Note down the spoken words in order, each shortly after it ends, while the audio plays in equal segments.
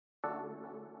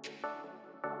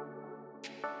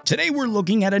Today we're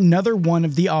looking at another one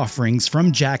of the offerings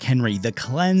from Jack Henry, the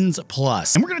Cleanse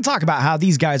Plus. And we're going to talk about how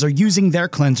these guys are using their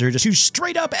cleanser to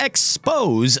straight up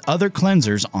expose other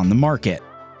cleansers on the market.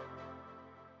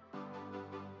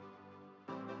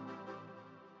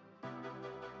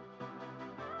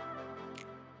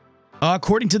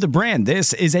 According to the brand,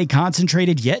 this is a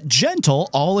concentrated yet gentle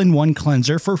all-in-one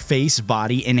cleanser for face,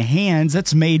 body, and hands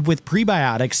that's made with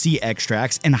prebiotic sea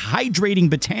extracts and hydrating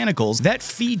botanicals that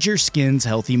feed your skin's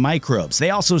healthy microbes.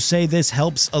 They also say this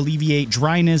helps alleviate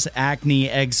dryness, acne,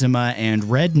 eczema, and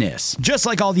redness. Just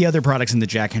like all the other products in the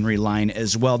Jack Henry line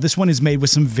as well, this one is made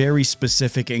with some very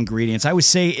specific ingredients. I would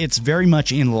say it's very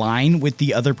much in line with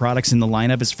the other products in the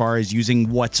lineup as far as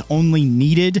using what's only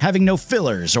needed, having no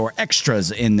fillers or extras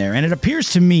in there. And it appears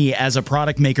to me, as a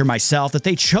product maker myself, that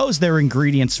they chose their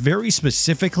ingredients very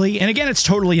specifically, and again, it's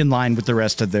totally in line with the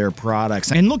rest of their products.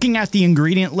 And looking at the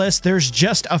ingredient list, there's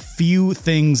just a few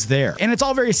things there, and it's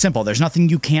all very simple. There's nothing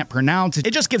you can't pronounce.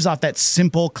 It just gives off that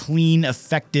simple, clean,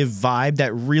 effective vibe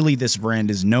that really this brand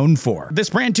is known for. This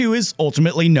brand too is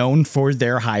ultimately known for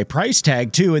their high price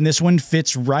tag too, and this one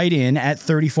fits right in at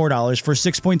 $34 for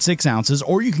 6.6 ounces,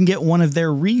 or you can get one of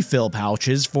their refill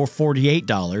pouches for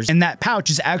 $48, and that pouch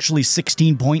is actually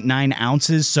 16.9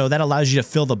 ounces, so that allows you to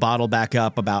fill the bottle back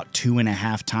up about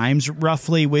 2.5 times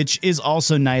roughly, which is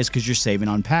also nice because you're saving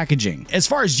on packaging. As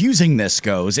far as using this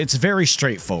goes, it's very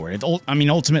straightforward.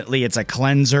 Ultimately it's a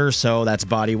cleanser, so that's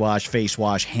body wash, face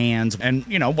wash, hands, and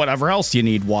you know, whatever else you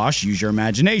need wash. Use your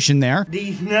imagination there.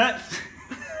 These nuts.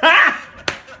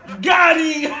 Got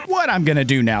him! What I'm gonna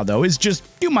do now, though, is just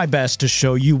do my best to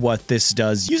show you what this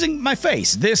does using my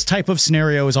face. This type of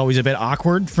scenario is always a bit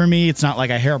awkward for me. It's not like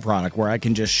a hair product where I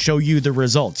can just show you the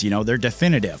results. You know, they're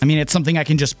definitive. I mean, it's something I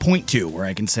can just point to where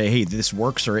I can say, hey, this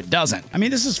works or it doesn't. I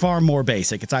mean, this is far more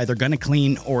basic. It's either gonna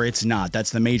clean or it's not.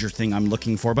 That's the major thing I'm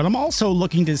looking for, but I'm also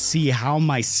looking to see how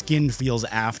my skin feels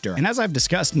after. And as I've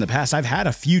discussed in the past, I've had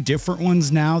a few different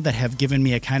ones now that have given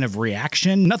me a kind of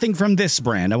reaction. Nothing from this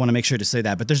brand, I wanna make sure to say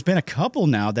that, but there's been a couple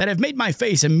now that have made my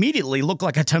face immediately look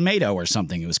like a tomato or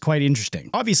something. It was quite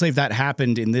interesting. Obviously, if that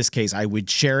happened in this case, I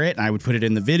would share it and I would put it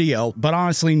in the video, but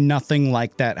honestly, nothing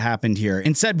like that happened here.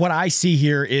 Instead, what I see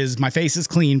here is my face is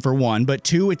clean for one, but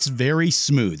two, it's very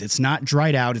smooth. It's not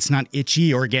dried out. It's not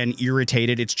itchy or, again,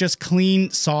 irritated. It's just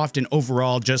clean, soft, and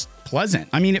overall just pleasant.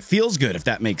 I mean, it feels good, if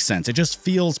that makes sense. It just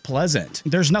feels pleasant.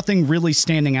 There's nothing really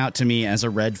standing out to me as a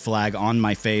red flag on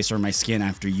my face or my skin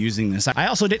after using this. I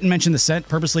also didn't mention the scent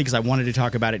purposely because I wanted to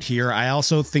talk about it here. I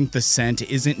also think the scent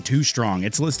isn't too strong.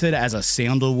 It's listed as a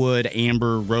sandalwood,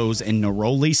 amber, rose, and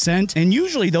neroli scent, and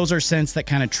usually those are scents that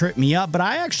kind of trip me up, but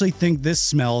I actually think this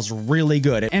smells really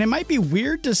good. And it might be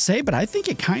weird to say, but I think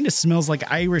it kind of smells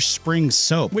like Irish Spring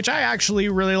soap, which I actually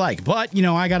really like, but you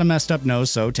know, I got a messed up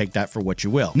nose, so take that for what you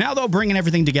will. Now though, bringing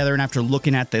everything together and after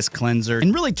looking at this cleanser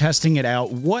and really testing it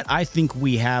out, what I think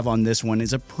we have on this one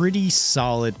is a pretty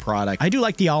solid product. I do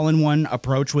like the all-in-one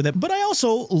approach with it, but I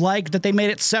also like that they made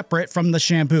it separate from the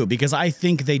shampoo because I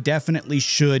think they definitely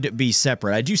should be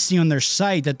separate. I do see on their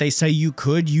site that they say you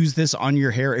could use this on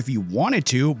your hair if you wanted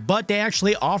to, but they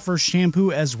actually offer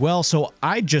shampoo as well, so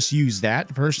I just use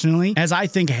that personally, as I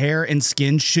think hair and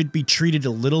skin should be treated a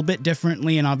little bit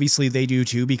differently, and obviously they do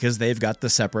too because they've got the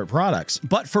separate products.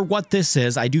 But for what this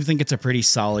is, I do think it's a pretty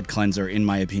solid cleanser in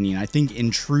my opinion. I think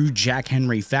in true Jack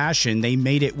Henry fashion, they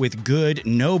made it with good,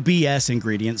 no BS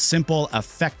ingredients, simple,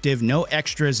 effective, no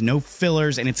extras, no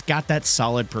fillers, and it's got that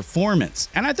solid performance.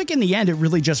 And I think in the end, it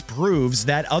really just proves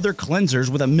that other cleansers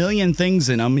with a million things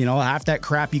in them, you know, half that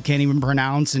crap you can't even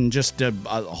pronounce and just a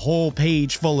whole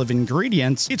page full of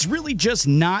ingredients, it's really just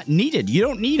not needed. You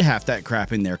don't need half that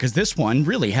crap in there because this one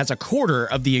really has a quarter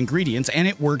of the ingredients and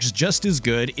it works just as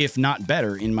good, if not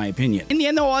better, in my opinion. In the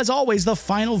end though, as always, the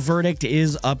final verdict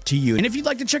is up to you. And if you'd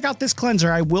like to check out this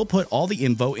cleanser, I will put all the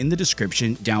info in the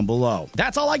description down below.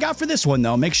 That's all I got for this one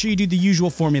though. Make sure you do the usual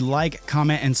for me, like,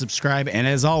 comment, and subscribe. And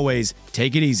as always,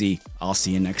 take it easy. I'll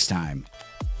see you next time.